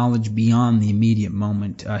possessing knowledge beyond the immediate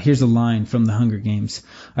moment. Here's a line from the Hunger Games.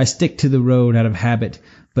 I stick to the road out of habit,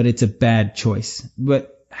 but it's a bad choice.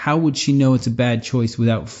 But how would she know it's a bad choice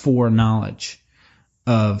without foreknowledge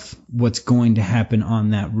of what's going to happen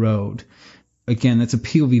on that road? Again, that's a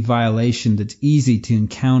POV violation that's easy to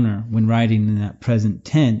encounter when writing in that present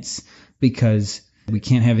tense because we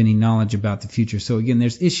can't have any knowledge about the future. So again,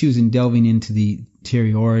 there's issues in delving into the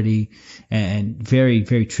interiority and very,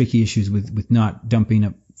 very tricky issues with not dumping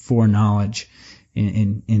up foreknowledge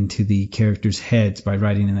into the characters' heads by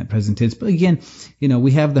writing in that present tense. But again,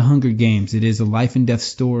 we have the Hunger Games. It is a life and death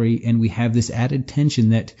story, and we have this added tension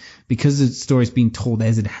that because the story is being told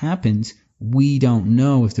as it happens, we don't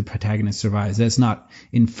know if the protagonist survives. That's not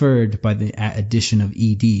inferred by the addition of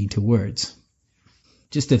ED to words.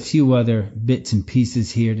 Just a few other bits and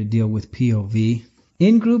pieces here to deal with POV.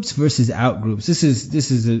 In groups versus out groups. This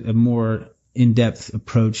is a more in-depth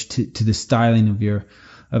approach to the styling of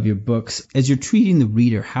your books. As you're treating the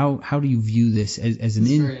reader, how do you view this as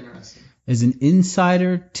an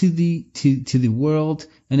insider to the world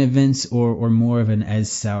and events, or more of an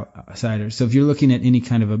outsider? So if you're looking at any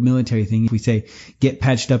kind of a military thing, if we say get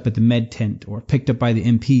patched up at the med tent or picked up by the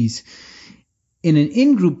MPs, in an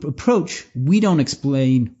in-group approach, we don't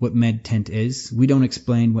explain what med tent is. We don't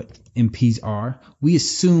explain what MPs are. We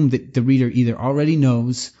assume that the reader either already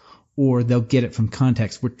knows or they'll get it from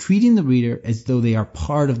context. We're treating the reader as though they are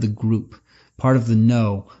part of the group, part of the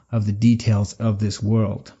know of the details of this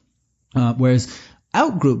world. Whereas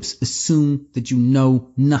out-groups assume that you know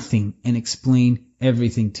nothing and explain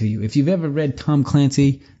everything to you. If you've ever read Tom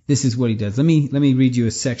Clancy, this is what he does. Let me read you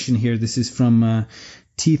a section here. This is from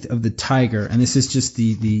Teeth of the Tiger, and this is just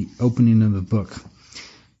the opening of the book.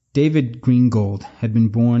 David Greengold had been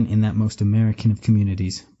born in that most American of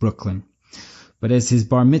communities, Brooklyn. But at his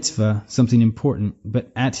bar mitzvah, something important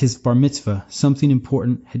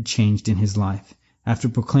had changed in his life. After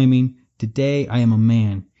proclaiming, "Today I am a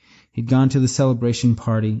man," he'd gone to the celebration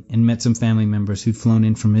party and met some family members who'd flown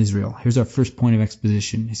in from Israel. Here's our first point of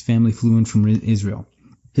exposition. His family flew in from Israel.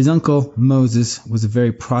 His uncle, Moses, was a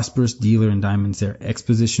very prosperous dealer in diamonds there.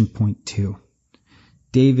 Exposition point 2.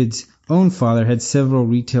 David's own father had several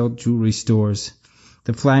retail jewelry stores,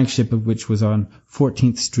 the flagship of which was on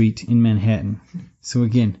 14th Street in Manhattan. So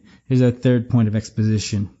again, here's our third point of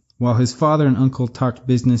exposition. While his father and uncle talked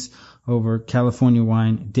business over California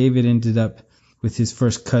wine, David ended up with his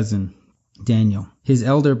first cousin, Daniel, his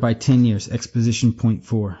elder by 10 years. Exposition point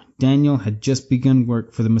 4. Daniel had just begun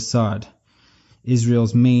work for the Mossad,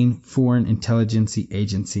 Israel's main foreign intelligence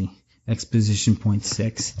agency. Exposition point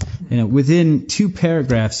 6. Within 2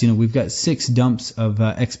 paragraphs, we've got 6 dumps of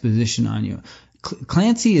exposition on you.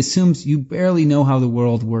 Clancy assumes you barely know how the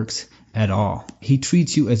world works at all. He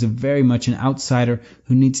treats you as a very much an outsider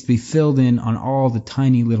who needs to be filled in on all the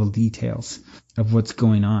tiny little details of what's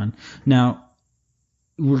going on. Now,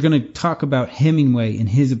 we're going to talk about Hemingway and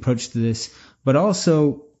his approach to this, but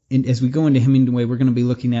also as we go into Hemingway, we're going to be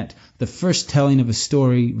looking at the first telling of a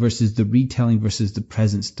story versus the retelling versus the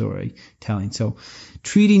present story telling. So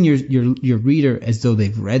treating your reader as though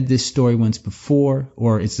they've read this story once before,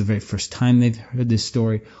 or it's the very first time they've heard this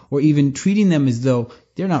story, or even treating them as though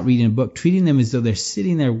they're not reading a book, treating them as though they're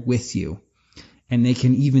sitting there with you and they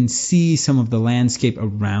can even see some of the landscape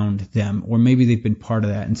around them, or maybe they've been part of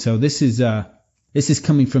that. And so this is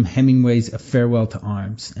coming from Hemingway's A Farewell to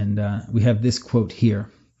Arms, and we have this quote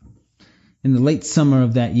here. In the late summer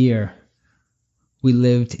of that year, we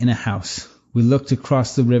lived in a house. We looked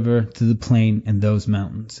across the river to the plain and those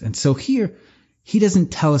mountains. And so here, he doesn't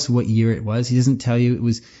tell us what year it was. He doesn't tell you it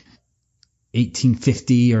was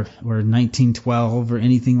 1850 or 1912 or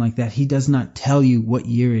anything like that. He does not tell you what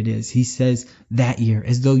year it is. He says that year,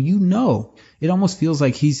 as though you know. It almost feels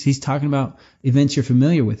like he's talking about events you're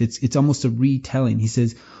familiar with. It's almost a retelling. He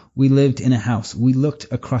says, we lived in a house. We looked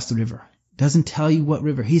across the river. Doesn't tell you what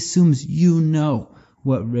river. He assumes you know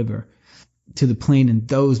what river. To the plain and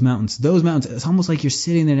those mountains. Those mountains, it's almost like you're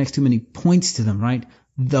sitting there next to him and he points to them, right?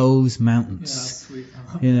 those mountains. Yeah, sweet.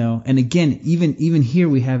 You know, and again, even here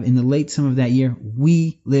we have in the late summer of that year,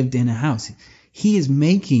 we lived in a house. He is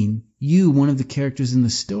making you one of the characters in the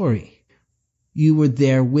story. You were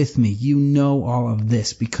there with me. You know all of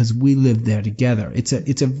this because we lived there together. It's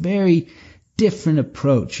a very different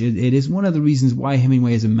approach. It is one of the reasons why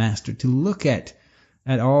Hemingway is a master, to look at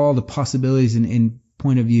all the possibilities in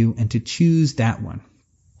point of view and to choose that one.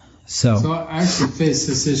 So I actually faced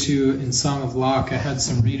this issue in Song of Locke. I had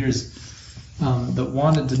some readers that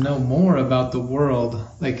wanted to know more about the world.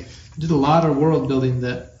 Like, I did a lot of world building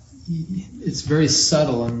that it's very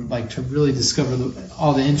subtle, and like to really discover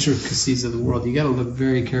all the intricacies of the world, you got to look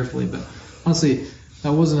very carefully. But honestly,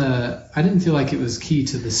 I didn't feel like it was key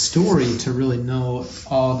to the story to really know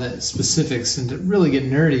all the specifics and to really get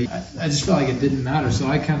nerdy. I just felt like it didn't matter. So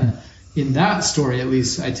I kind of, in that story at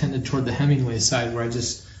least, I tended toward the Hemingway side, where I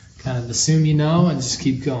just kind of assume and just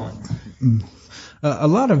keep going. A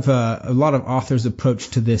lot of authors' approach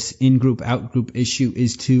to this in-group, out-group issue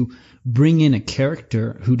is to bring in a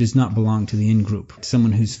character who does not belong to the in-group,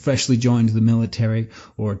 someone who's freshly joined the military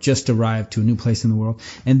or just arrived to a new place in the world.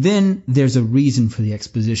 And then there's a reason for the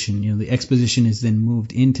exposition. You know, the exposition is then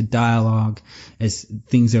moved into dialogue as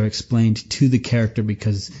things are explained to the character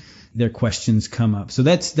because their questions come up. So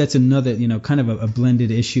that's another, you know, kind of a blended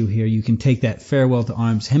issue here. You can take that farewell to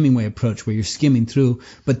arms Hemingway approach where you're skimming through,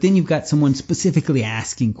 but then you've got someone specifically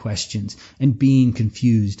asking questions and being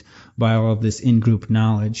confused by all of this in-group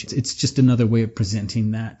knowledge. It's just another way of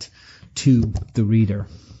presenting that to the reader.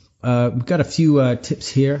 We've got a few tips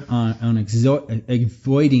here on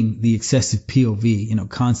avoiding the excessive POV, you know,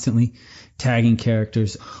 constantly tagging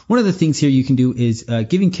characters. One of the things here you can do is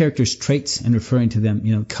giving characters traits and referring to them,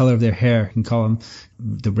 you know, color of their hair. You can call them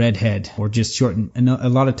the redhead or just shorten. And a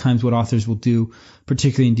lot of times what authors will do,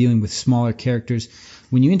 particularly in dealing with smaller characters,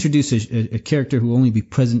 when you introduce a character who will only be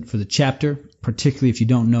present for the chapter, particularly if you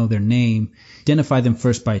don't know their name, identify them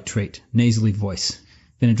first by a trait, nasally voice.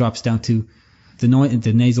 Then it drops down to the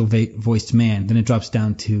nasal voiced man. Then it drops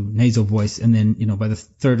down to nasal voice, and then, you know, by the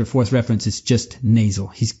third or fourth reference, it's just nasal.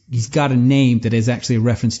 He's got a name that is actually a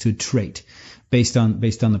reference to a trait based on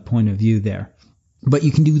the point of view there. But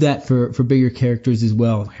you can do that for bigger characters as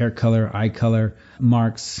well. Hair color, eye color,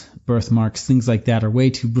 marks, birthmarks, things like that are a way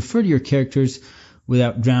to refer to your characters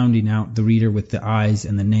without drowning out the reader with the eyes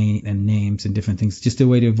and the name and names and different things. Just a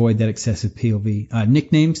way to avoid that excessive POV.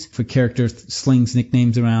 Nicknames for characters, slings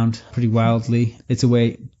nicknames around pretty wildly. It's a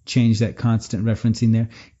way to change that constant referencing there.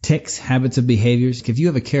 Tics, habits of behaviors. If you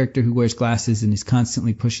have a character who wears glasses and is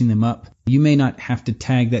constantly pushing them up, you may not have to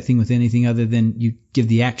tag that thing with anything other than you give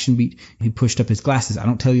the action beat. He pushed up his glasses. I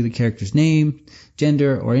don't tell you the character's name,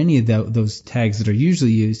 gender, or any of those tags that are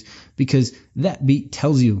usually used, because that beat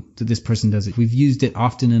tells you that this person does it. We've used it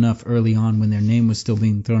often enough early on when their name was still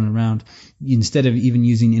being thrown around. Instead of even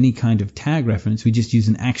using any kind of tag reference, we just use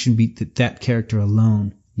an action beat that character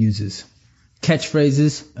alone uses.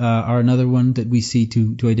 Catchphrases are another one that we see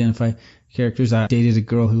to identify characters. I dated a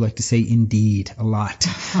girl who liked to say indeed a lot.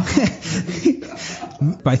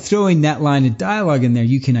 By throwing that line of dialogue in there,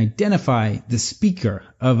 you can identify the speaker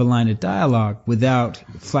of a line of dialogue without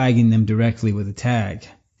flagging them directly with a tag.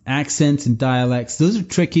 Accents and dialects, those are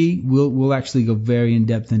tricky. We'll actually go very in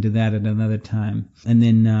depth into that at another time. And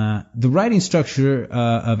then the writing structure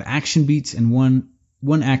of action beats and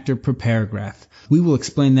one actor per paragraph. We will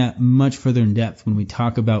explain that much further in depth when we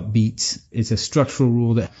talk about beats. It's a structural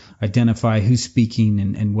rule to identify who's speaking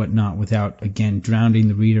and whatnot without, again, drowning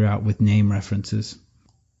the reader out with name references.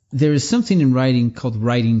 There is something in writing called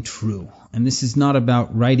writing true. And this is not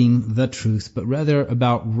about writing the truth, but rather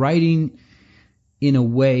about writing in a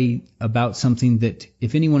way about something that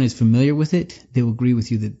if anyone is familiar with it, they will agree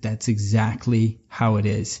with you that that's exactly how it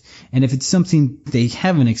is. And if it's something they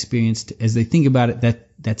haven't experienced, as they think about it,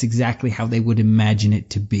 that's exactly how they would imagine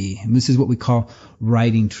it to be. And this is what we call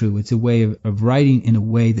writing true. It's a way of writing in a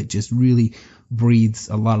way that just really breathes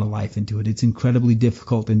a lot of life into it. It's incredibly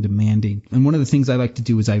difficult and demanding. And one of the things I like to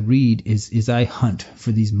do as I read is I hunt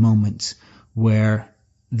for these moments where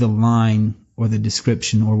the line or the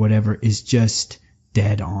description or whatever is just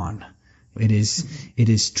dead on. It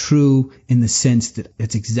is true in the sense that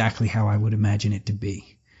it's exactly how I would imagine it to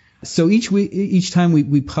be. So each time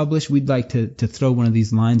we publish, we'd like to throw one of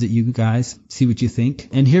these lines at you guys, see what you think,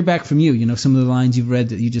 and hear back from you. You know, some of the lines you've read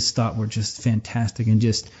that you just thought were just fantastic and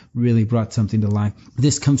just really brought something to life.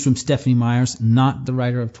 This comes from Stephanie Myers, not the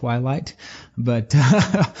writer of Twilight, but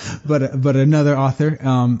another author.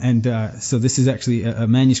 So this is actually a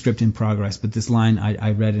manuscript in progress. But this line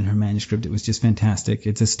I read in her manuscript, it was just fantastic.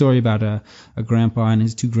 It's a story about a grandpa and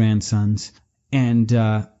his two grandsons. And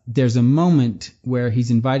there's a moment where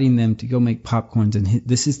he's inviting them to go make popcorns, and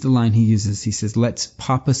this is the line he uses. He says, "Let's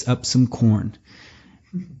pop us up some corn."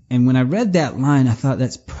 And when I read that line, I thought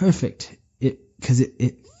that's perfect, because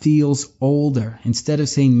it feels older. Instead of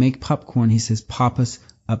saying make popcorn, he says pop us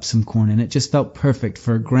up some corn, and it just felt perfect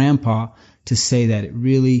for a grandpa to say that. It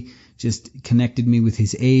really just connected me with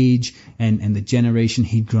his age and the generation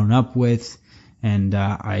he'd grown up with, and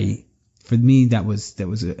for me that was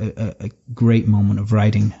a great moment of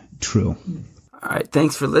writing true. All right,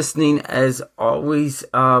 thanks for listening. As always,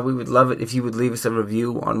 we would love it if you would leave us a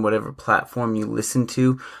review on whatever platform you listen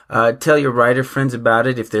to. Tell your writer friends about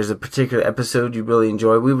it. If there's a particular episode you really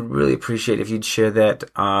enjoy, we would really appreciate if you'd share that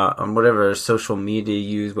on whatever social media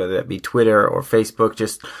you use, whether that be Twitter or Facebook,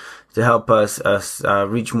 just to help us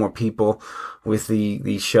reach more people with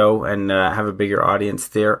the show and have a bigger audience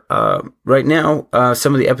there. Right now,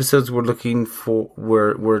 some of the episodes we're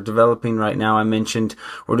developing right now, I mentioned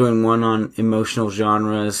we're doing one on emotional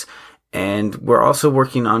genres, and we're also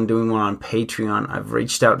working on doing one on Patreon. I've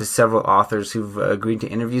reached out to several authors who've agreed to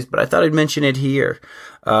interviews, but I thought I'd mention it here.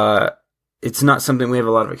 It's not something we have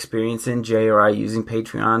a lot of experience in, Jay or I, using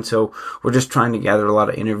Patreon, so we're just trying to gather a lot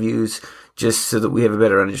of interviews just so that we have a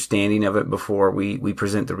better understanding of it before we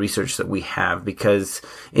present the research that we have, because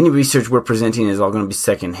any research we're presenting is all going to be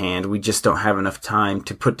secondhand. We just don't have enough time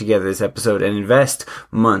to put together this episode and invest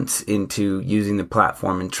months into using the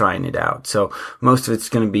platform and trying it out. So most of it's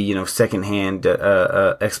going to be, secondhand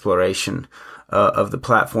exploration of the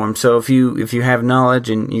platform. So if you have knowledge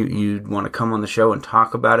and you want to come on the show and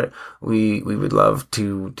talk about it, we would love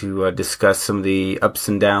to discuss some of the ups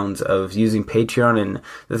and downs of using Patreon and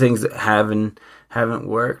the things that haven't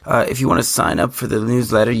worked. If you want to sign up for the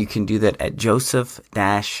newsletter, you can do that at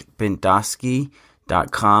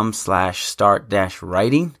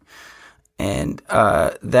joseph-bendosky.com/start-writing. And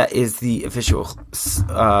that is the official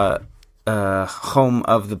home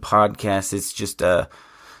of the podcast. It's just a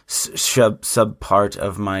sub part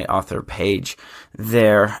of my author page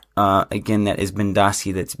there. Again, that is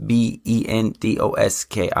Bendosky. That's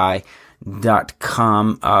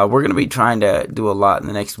BENDOSKI.com. We're going to be trying to do a lot in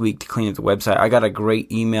the next week to clean up the website. I got a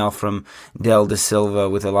great email from Del Da Silva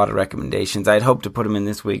with a lot of recommendations. I'd hoped to put them in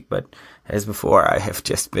this week, but as before, I have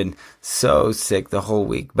just been so sick the whole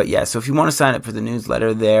week. But yeah, so if you want to sign up for the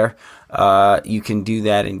newsletter there, you can do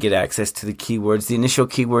that and get access to the keywords. The initial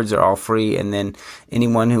keywords are all free, and then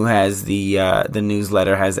anyone who has the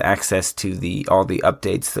newsletter has access to all the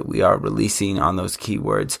updates that we are releasing on those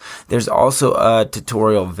keywords. There's also a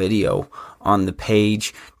tutorial video on the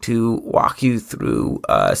page to walk you through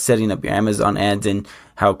setting up your Amazon ads and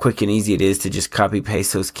how quick and easy it is to just copy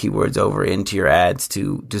paste those keywords over into your ads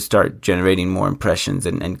to start generating more impressions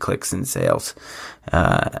and clicks and sales.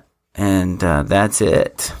 And that's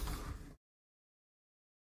it.